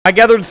I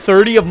gathered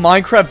 30 of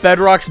Minecraft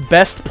Bedrock's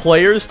best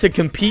players to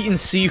compete and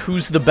see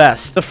who's the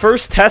best. The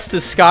first test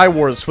is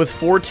Skywars with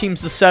 4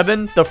 teams of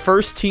 7. The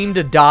first team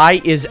to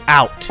die is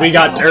out. We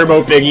got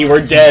Turbo Piggy,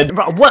 we're dead.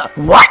 Bro, what?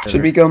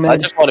 Should we go, man? I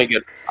just want to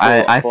get.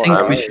 I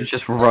think we should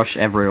just rush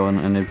everyone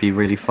and it'd be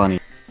really funny.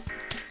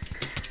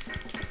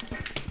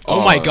 Oh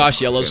my gosh,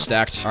 yellow's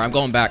stacked. Alright, I'm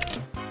going back.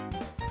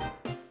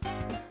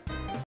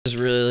 This is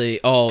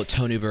really. Oh,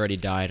 Tonoob already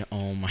died.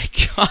 Oh my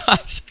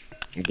gosh.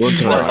 Poor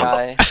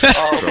guy.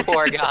 Oh,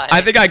 poor guy.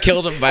 I think I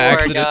killed him by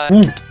accident.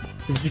 Ooh,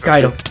 this is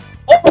Kaido.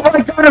 Oh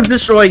my god, I'm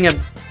destroying him.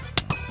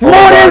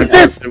 What is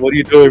this? What are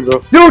you doing,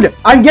 bro? Dude,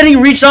 I'm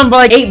getting reached on by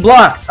like 8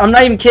 blocks. I'm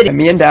not even kidding.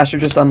 Me and Dash are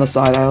just on the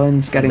side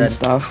islands getting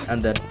stuff.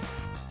 I'm dead.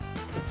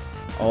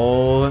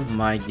 Oh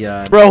my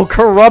god. Bro,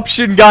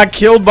 Corruption got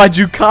killed by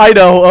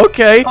Jukaido.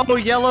 Okay. Oh,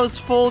 Yellow's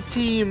full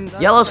team.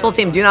 Yellow's full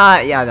team. Do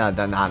not. Yeah,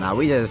 no.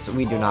 We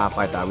do not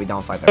fight that. We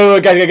don't fight that. Oh,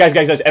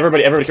 guys,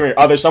 everybody come here.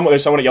 Oh, there's someone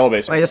at Yellow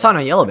Base. Wait, there's someone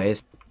on Yellow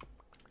Base.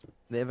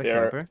 They have a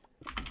camper.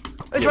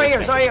 It's right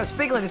here. It's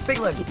Piglin.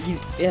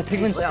 Yeah,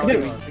 Piglin's.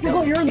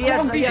 Piglin, you're in the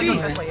wrong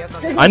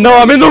VC. I know,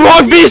 I'm in the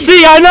wrong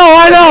VC. I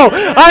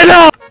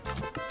know.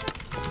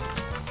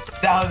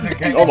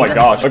 Oh my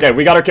gosh. Okay,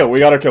 we got our kill.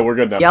 We're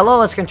good now.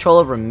 Yellow has control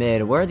over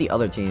mid. Where are the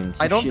other teams?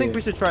 I don't think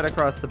we should try to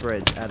cross the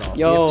bridge at all.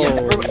 Yo.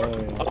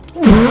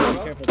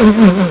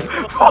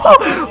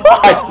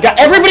 Guys,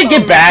 everybody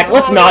get back.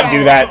 Let's not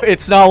do that.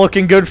 It's not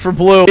looking good for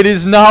blue. It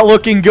is not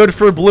looking good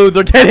for blue.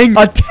 They're getting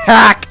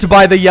attacked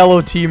by the yellow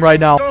team right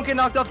now. Don't get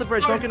knocked off the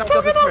bridge. Don't get knocked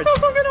off this bridge.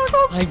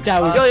 Like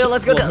that was. Yo,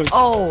 let's go down.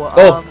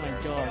 Oh.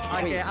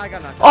 I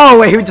got knocked off. Oh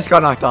wait, who just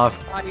got knocked off?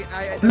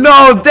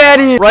 No,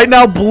 Daddy! Right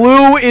now,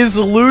 blue is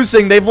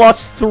losing. They've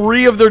lost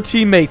 3 of their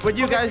teammates. Would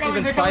you guys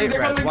even fight,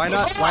 Red? Why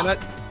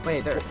not?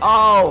 Wait, there.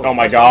 Oh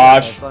my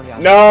gosh.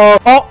 No.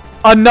 Oh,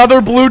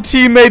 another blue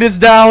teammate is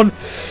down.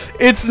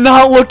 It's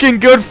not looking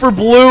good for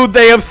blue.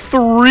 They have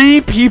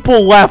 3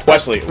 people left.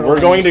 Wesley, we're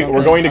going to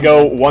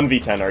go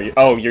 1v10. Are you?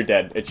 Oh, you're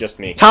dead. It's just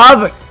me.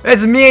 Tub,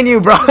 it's me and you,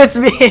 bro. It's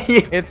me and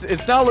you.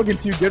 It's not looking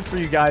too good for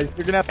you guys.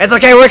 You're gonna have. It's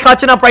okay. We're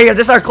clutching up right here.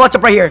 This is our clutch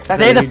up right here.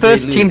 They're the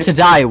first team to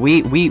die.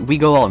 We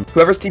go on.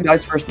 Whoever's team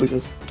dies first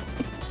loses.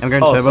 I'm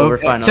going Oh, Turbo. so we're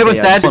fine. Turbo's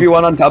dead.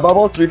 3v1 on tub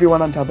bubble.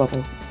 3v1 on tub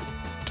bubble.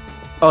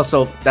 Oh,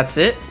 so that's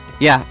it?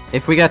 Yeah,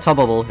 if we get a top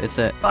bubble, it's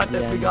it.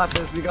 We got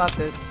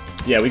this.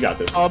 Yeah, we got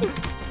this.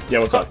 Yeah,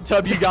 what's up?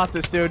 Tub, you got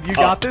this, dude. You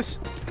got this.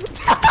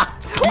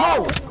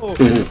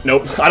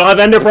 Nope. I don't have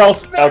ender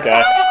pearls.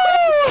 Okay.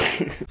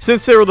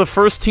 Since they were the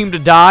first team to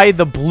die,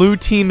 the blue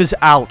team is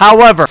out.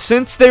 However,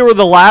 since they were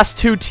the last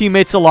 2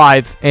 teammates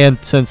alive, and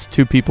since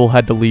 2 people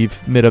had to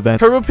leave mid-event,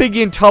 Turbo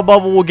Piggy and Tub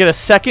Bubble will get a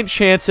second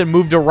chance and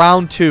move to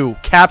round 2,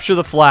 capture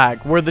the flag,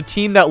 where the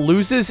team that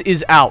loses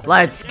is out.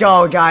 Let's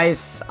go,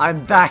 guys.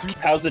 I'm back.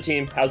 How's the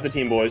team,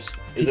 boys?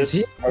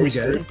 Are we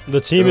screwed? The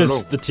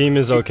team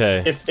is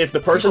okay. If the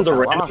person's a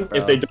random,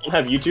 if they don't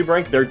have YouTube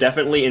rank, they're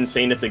definitely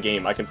insane at the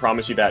game. I can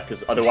promise you that,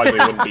 because otherwise they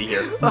wouldn't be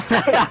here.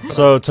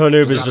 So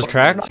Tonoob is just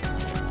cracked?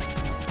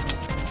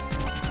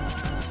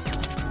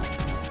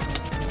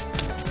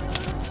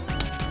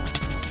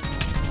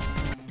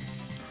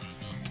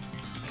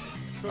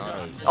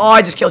 Oh,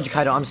 I just killed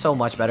Jukaido. I'm so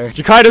much better.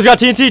 Jukaido's got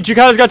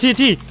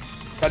TNT!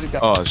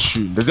 Oh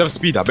shoot, does he have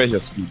speed? I bet he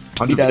has speed.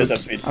 100%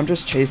 speed. I'm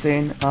just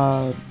chasing.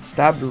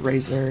 Stabbed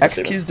Razor.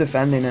 XQ's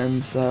defending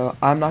him, so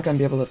I'm not gonna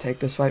be able to take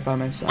this fight by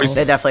myself.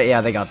 They definitely,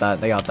 yeah, they got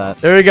that.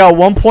 There we go.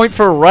 1 point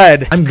for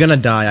red. I'm gonna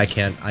die. I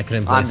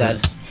couldn't place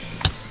it.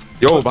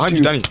 Yo, behind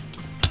you, Danny.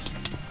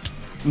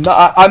 No,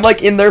 I'm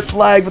like in their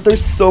flag, but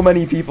there's so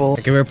many people.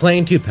 Okay, we're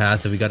playing too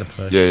passive. We gotta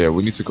push. Yeah,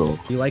 we need to go.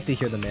 You like to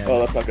hear the man. Oh,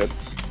 that's not good.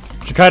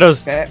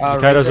 Jukaido's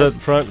Razor's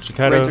at front.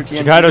 Razor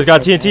Jukaido's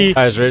got TNT.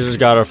 Guys, Razor's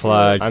got our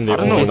flag. I'm the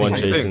only one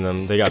chasing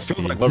them. They got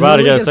speed. We're about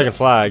to get a second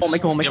flag. Yeah,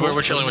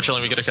 we're chilling.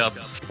 We get a cap.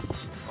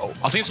 Oh,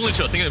 I think it's only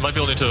 2. I think it might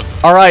be only 2.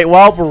 All right,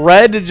 well,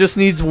 red just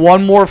needs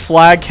 1 more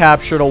flag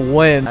capture to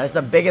win. That's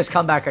the biggest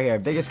comeback right here.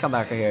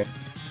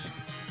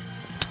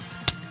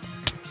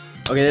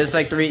 Okay, there's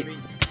like 3.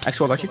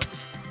 X4 got you.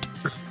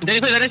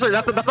 Danny, play.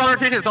 That's on our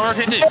TNT. It's on our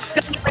TNT.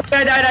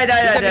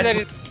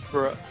 Die.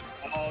 Bro.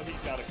 Oh, he's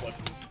got a clip.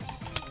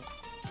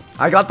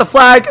 I got the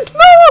flag.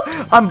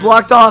 No, I'm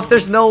blocked off.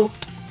 There's no.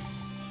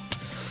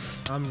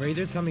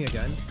 Razor's coming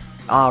again.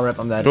 Oh, rip.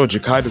 I'm dead. No,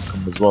 Jukaido's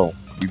coming as well.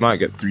 We might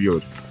get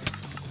 3-0'd.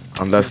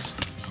 Unless...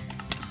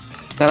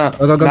 No.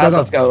 Go.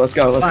 Let's go.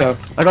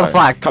 I got a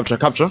flag.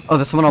 Capture. Oh,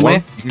 there's someone on me.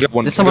 You can get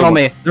one. There's someone on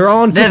me. They're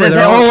all on super.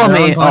 They're all on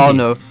me. Oh,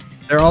 no.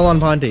 They're all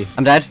on Ponty.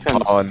 I'm dead.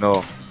 Oh,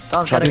 no.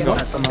 Someone's gotta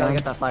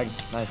get that flag.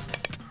 Nice.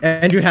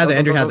 Andrew has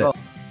it.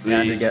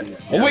 Yeah,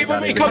 wait,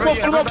 come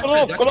off.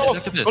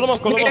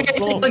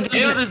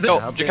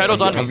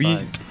 Jukaido's on.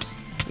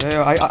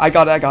 Yeah, I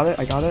got it.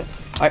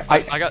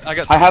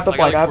 I have the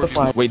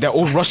flag. Wait, they're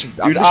all rushing.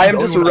 Dude, I am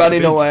just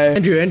running away.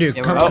 Andrew,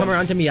 come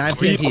around to me. I have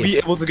TNT. Are we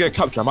able to get a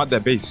capture? I'm at their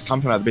base.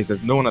 Camping at the base.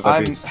 There's no one at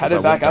their base. I'm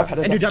headed back up.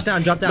 Andrew, drop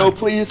down. No,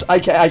 please. I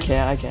can't. I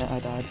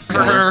died.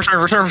 Return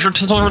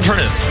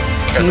it.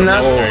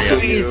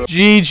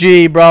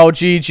 GG, bro.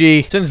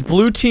 GG. Since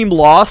blue team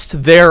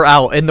lost, they're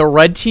out, and the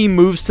red team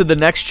moves to the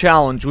next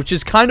challenge, which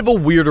is kind of a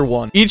weirder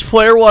one. Each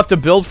player will have to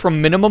build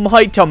from minimum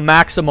height to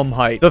maximum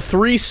height. The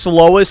 3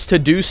 slowest to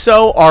do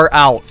so are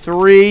out.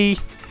 3,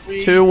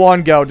 2,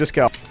 1, go. Just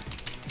go.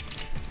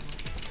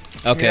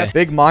 Okay. Yeah,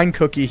 big mine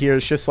cookie here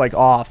is just like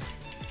off.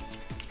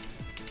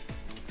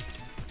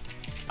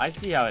 I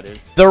see how it is.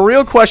 The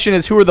real question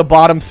is, who are the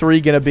bottom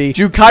 3 gonna be?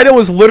 Jukaido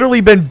has literally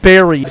been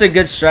buried. It's a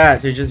good strat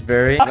to just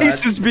bury.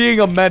 Ice is being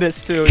a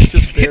menace too. He's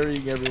just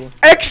burying everyone.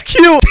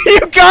 XQ!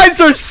 You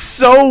guys are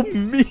so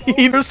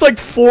mean. There's like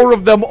 4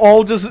 of them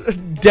all just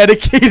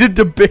dedicated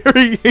to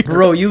burying.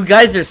 Bro, you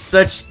guys are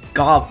such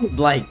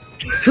like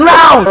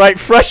All right,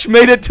 Fresh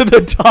made it to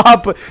the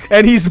top,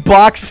 and he's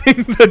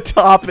boxing the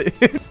top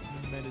in.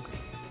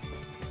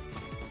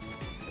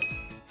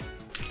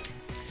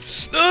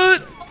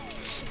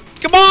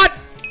 Come on!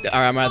 Alright,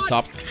 I'm at the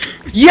top.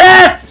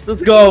 yes!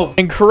 Let's go.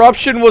 And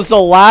Corruption was the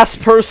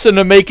last person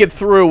to make it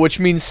through, which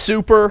means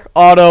Super,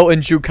 Otto,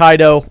 and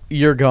Jukaido,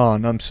 you're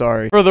gone. I'm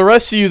sorry. For the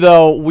rest of you,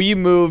 though, we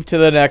move to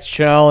the next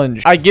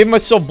challenge. I give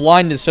myself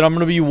blindness, and I'm going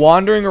to be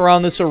wandering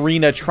around this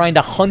arena trying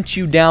to hunt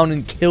you down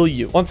and kill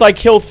you. Once I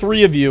kill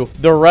 3 of you,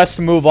 the rest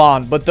move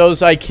on. But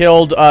those I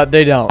killed,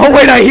 they don't. Oh,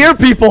 wait, I hear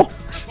people!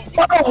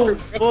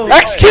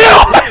 XQ!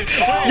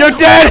 You're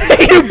dead,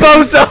 you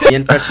bozo! The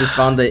Infresh just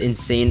found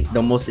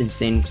the most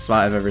insane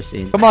spot I've ever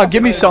seen. Come on,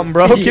 give me something,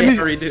 bro.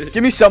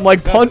 Give me something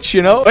like punch,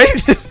 you know?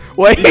 Wait,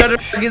 wait,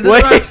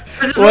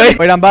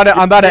 wait. I'm about to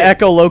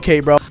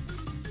echolocate, bro.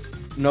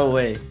 No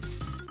way.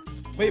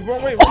 Wait,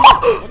 bro, wait.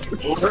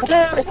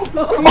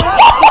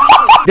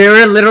 There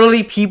were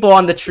literally people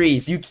on the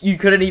trees. You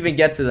couldn't even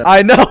get to them.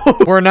 I know.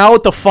 We're now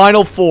at the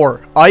final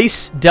 4.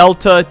 Ice,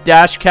 Delta,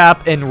 Dash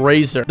Cap, and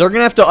Razor. They're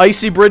gonna have to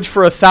Icy Bridge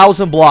for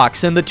 1,000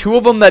 blocks, and the 2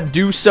 of them that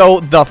do so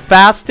the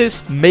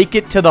fastest make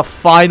it to the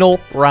final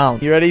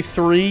round. You ready?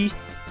 3,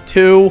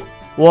 2,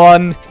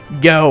 1,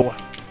 go.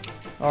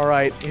 All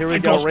right, here we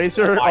go.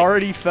 Razor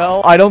already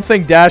fell. I don't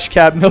think Dash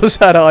Cap knows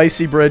how to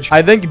Icy Bridge.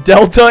 I think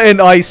Delta and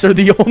Ice are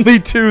the only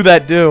 2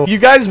 that do. You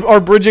guys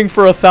are bridging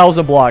for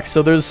 1,000 blocks,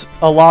 so there's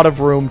a lot of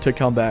room to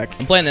come back.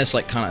 I'm playing this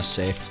like kind of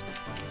safe.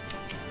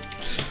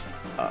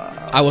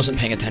 I wasn't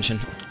paying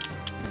attention.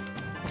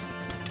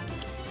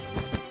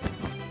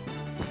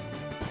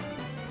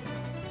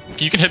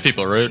 You can hit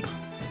people, right?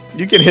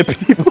 You can hit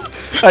people.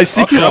 I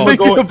see you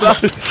thinking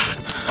about it.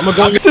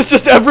 This is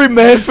just every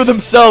man for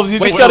themselves. You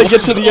just gotta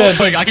get to the end.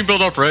 Wait, I can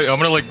build up, right? I'm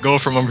gonna like go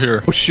from up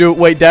here. Oh shoot!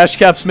 Wait, Dash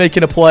Cap's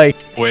making a play.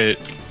 Wait,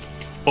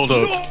 hold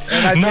up.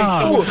 And I think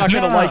someone's not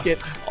gonna like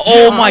it.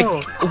 Oh my!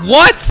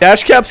 What?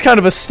 Dash Cap's kind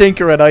of a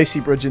stinker at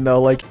Icy Bridging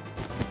though. Like,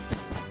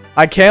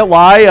 I can't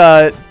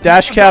lie.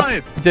 Dash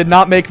Cap did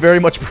not make very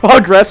much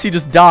progress. He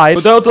just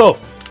died. Delta.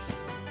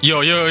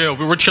 Yo,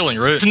 we're chilling,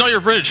 right? It's not your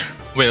bridge.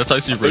 Wait, that's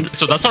Icy Bridge.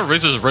 So that's not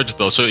Razor's bridge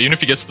though. So even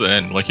if he gets to the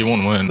end, like he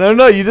won't win.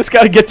 No, you just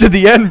gotta get to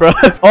the end, bro.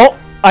 Oh,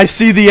 I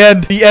see the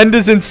end. The end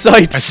is in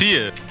sight. I see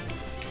it.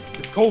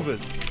 It's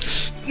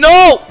COVID.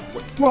 No!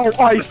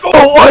 Oh, Ice.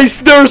 Oh, Ice.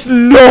 There's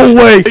no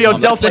way. Yo, Oh,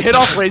 Delta, like hit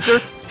off Razor.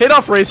 Hit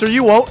off Razor.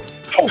 You won't.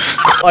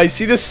 Oh. Ice,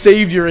 he just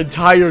saved your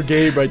entire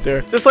game right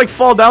there. Just like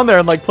fall down there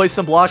and like place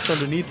some blocks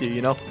underneath you,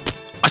 you know?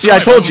 See, I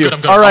told you.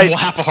 I'm good. All right. I'm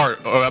half a heart.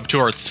 Oh, I have 2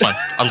 hearts. It's fine.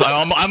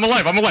 I'm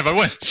alive. I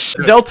win.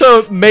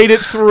 Delta made it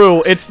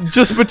through. It's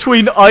just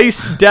between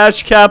Ice,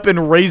 Dash Cap,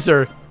 and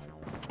Razor.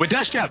 Wait,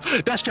 Dash Cap,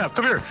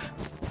 come here.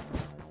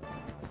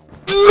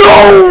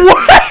 No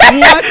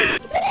way!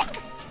 What?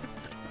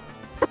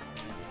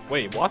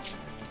 Wait, what?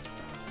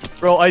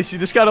 Bro, Ice, you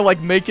just gotta like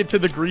make it to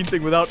the green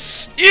thing without.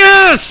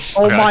 Yes!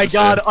 Oh my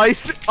god,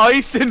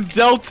 Ice and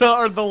Delta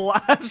are the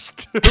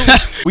last 2.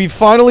 We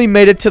finally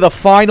made it to the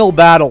final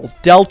battle,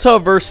 Delta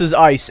versus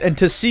Ice, and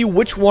to see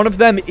which one of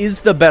them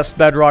is the best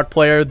Bedrock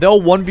player,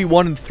 they'll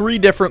 1v1 in 3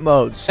 different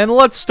modes. And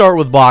let's start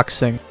with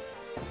boxing.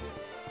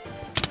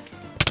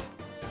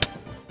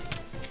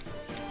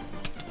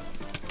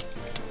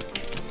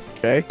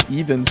 Okay,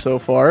 even so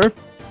far.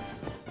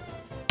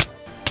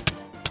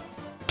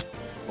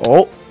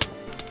 Oh.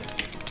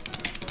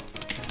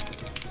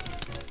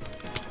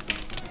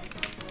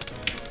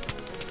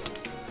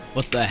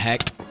 What the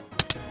heck?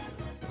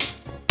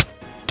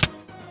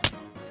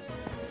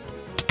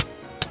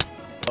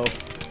 Oh.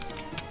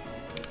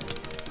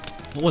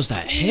 What was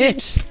that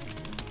hit?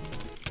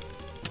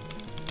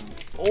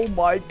 Oh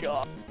my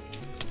god.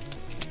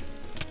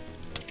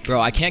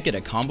 Bro, I can't get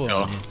a combo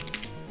on you.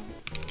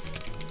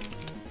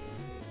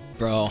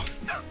 Bro.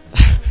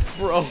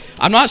 Bro.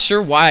 I'm not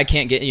sure why I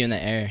can't get you in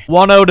the air.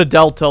 1-0 to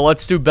Delta.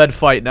 Let's do bed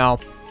fight now.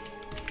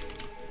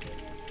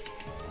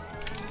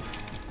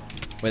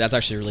 Wait, that's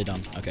actually really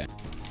dumb. Okay.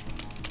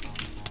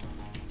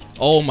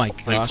 Oh my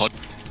gosh.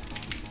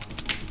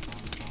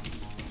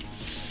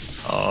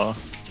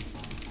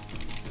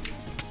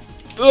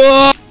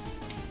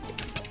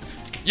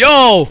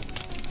 Yo!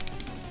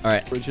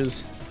 Alright.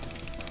 Bridges.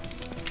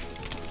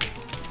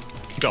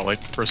 Got like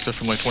first hit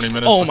from like 20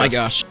 minutes. Oh my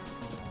gosh.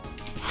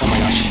 Oh my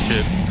gosh.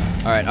 Shit.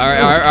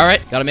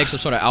 Alright. Gotta make some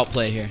sort of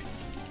outplay here.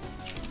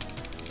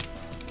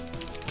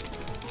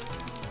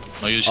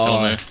 No, you just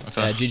killed me.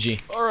 Okay. Yeah,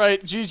 GG. All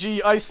right,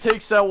 GG. Ice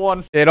takes that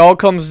one. It all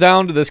comes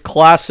down to this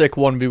classic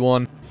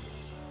 1v1.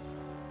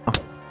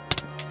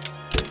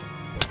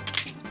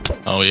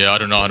 Oh yeah, I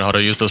don't know how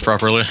to use this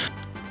properly.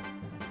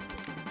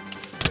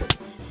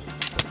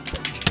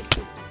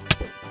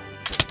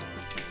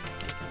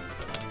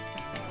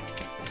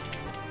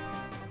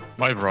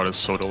 My rod is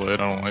so delayed,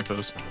 I don't like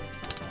this.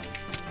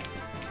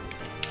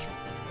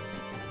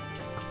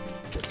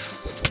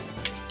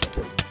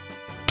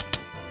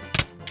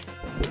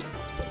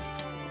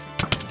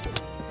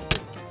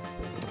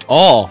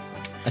 Oh,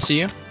 I see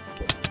you.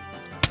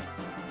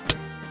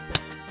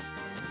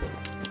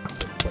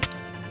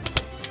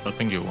 I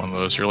think you won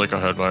those. You're like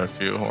ahead by a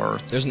few, or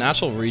There's an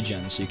actual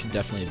regen, so you can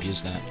definitely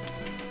abuse that.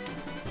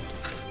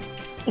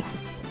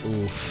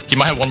 Oof. he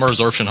might have one more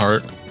absorption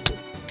heart.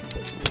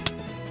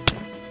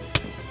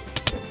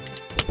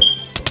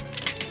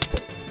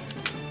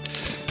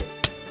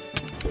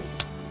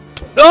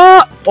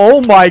 Ah!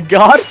 Oh my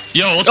god.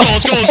 Yo, let's go,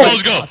 let's go, let's go,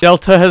 let's go.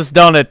 Delta has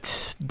done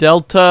it.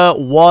 Delta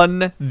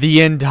won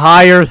the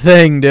entire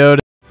thing, dude.